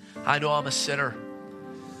 I know I'm a sinner.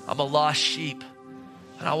 I'm a lost sheep,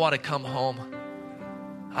 and I want to come home.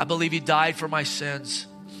 I believe you died for my sins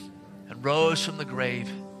and rose from the grave.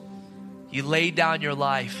 You laid down your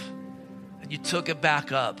life, and you took it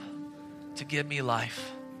back up to give me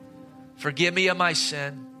life. Forgive me of my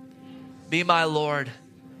sin. Be my Lord.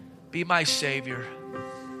 Be my Savior.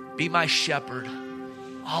 Be my shepherd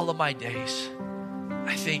all of my days.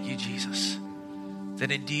 I thank you, Jesus,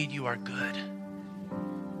 that indeed you are good.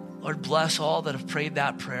 Lord, bless all that have prayed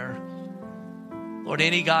that prayer. Lord,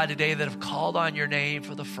 any God today that have called on your name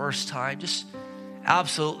for the first time, just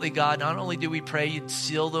absolutely, God, not only do we pray you'd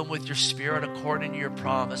seal them with your Spirit according to your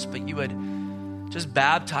promise, but you would just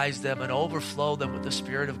baptize them and overflow them with the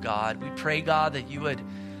Spirit of God. We pray, God, that you would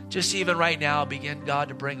just even right now begin, God,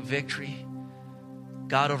 to bring victory,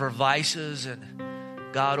 God, over vices and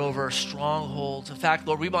God, over strongholds. In fact,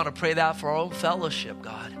 Lord, we want to pray that for our own fellowship,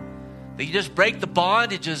 God, that you just break the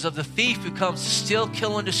bondages of the thief who comes to steal,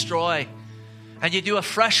 kill, and destroy. And you do a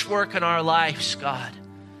fresh work in our lives, God.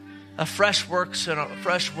 A fresh work in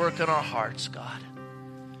our hearts, God.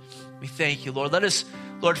 We thank you, Lord. Let us,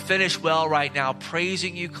 Lord, finish well right now,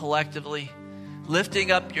 praising you collectively,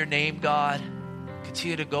 lifting up your name, God.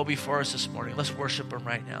 Continue to go before us this morning. Let's worship him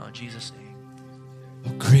right now in Jesus' name.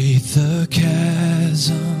 Oh, great the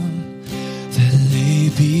chasm that lay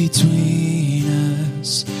between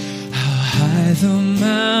us. How high the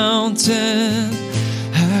mountain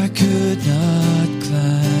I could not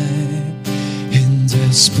climb. In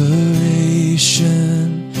desperation,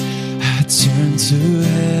 I turned to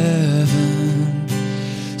heaven,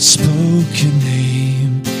 spoke your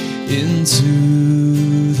name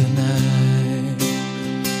into the night.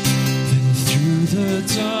 Then through the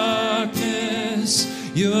darkness,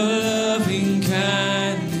 your loving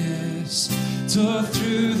kindness tore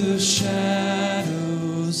through the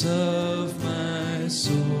shadows of my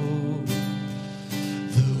soul.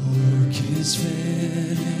 The work is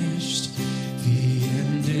finished, the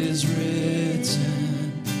end is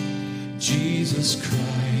written. Jesus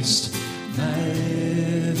Christ, my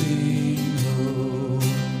living hope.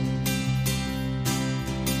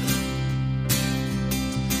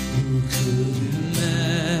 Who could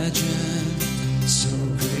imagine so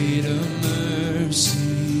great a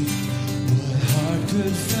mercy? What heart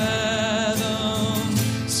could fathom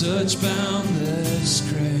such boundless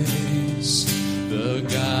grace? The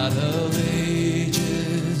God of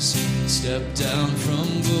ages stepped down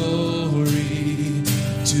from glory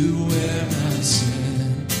to wear my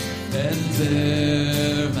sin and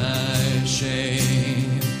bear my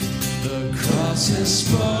shame. The cross has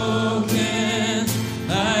spoken,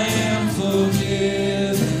 I am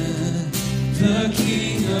forgiven. The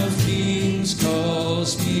King of Kings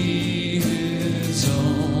calls me his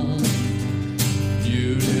own.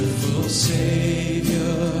 Beautiful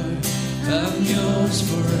Savior, I'm yours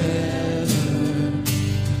forever.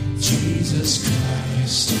 Jesus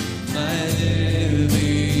Christ, my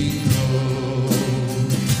living hope.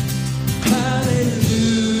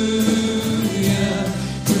 Hallelujah,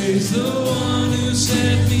 praise the one who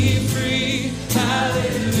set me free.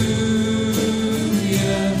 Hallelujah,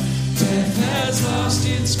 death has lost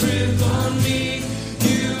its grip on me.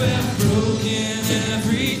 You have broken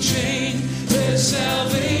every chain. There's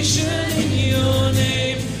salvation in your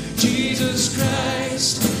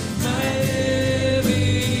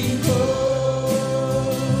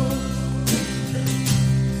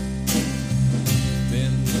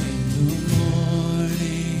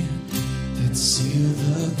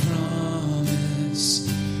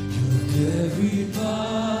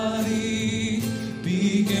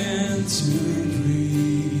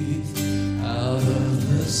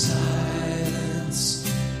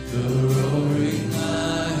The roaring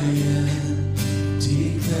lion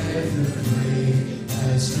declared the grave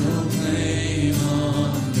has no claim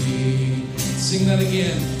on me. Sing that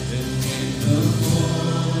again. And in the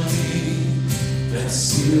morning that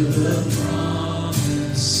sealed the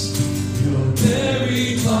promise, your very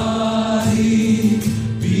body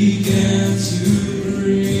began to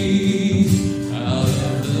breathe. Out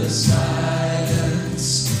of the silence,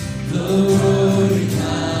 the roaring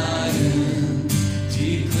lion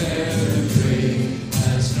declared the grave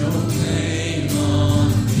has no claim on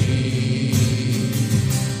me.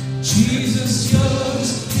 Jesus, yours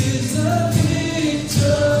is the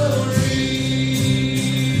victory.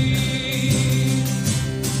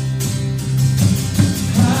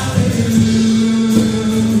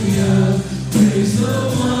 Hallelujah, praise the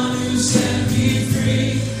one who set me free.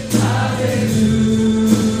 Hallelujah,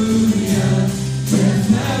 death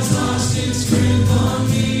has lost its grip on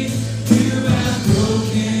me. You have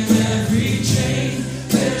broken every chain.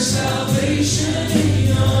 There's salvation in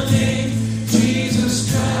your name, Jesus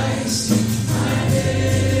Christ, my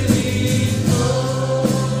living hope.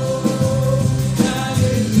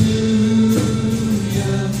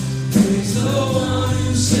 Hallelujah, praise the one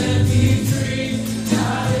who set me free.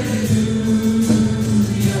 Hallelujah,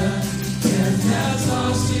 death has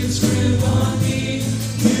lost its grip on me.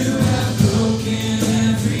 You have broken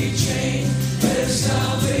every chain. There's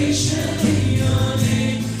salvation in your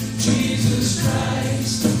name, Jesus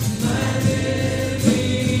Christ, my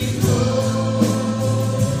living hope.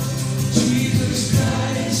 Jesus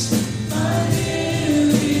Christ, my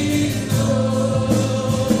living hope.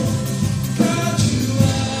 God, you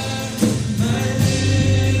are my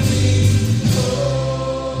living hope.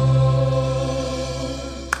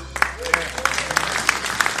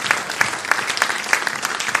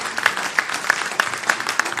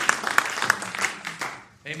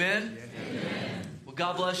 Amen? Well,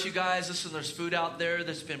 God bless you guys. Listen, there's food out there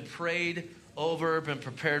that's been prayed over, been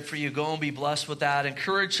prepared for you. Go and be blessed with that.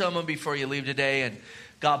 Encourage someone before you leave today, and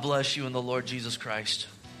God bless you in the Lord Jesus Christ.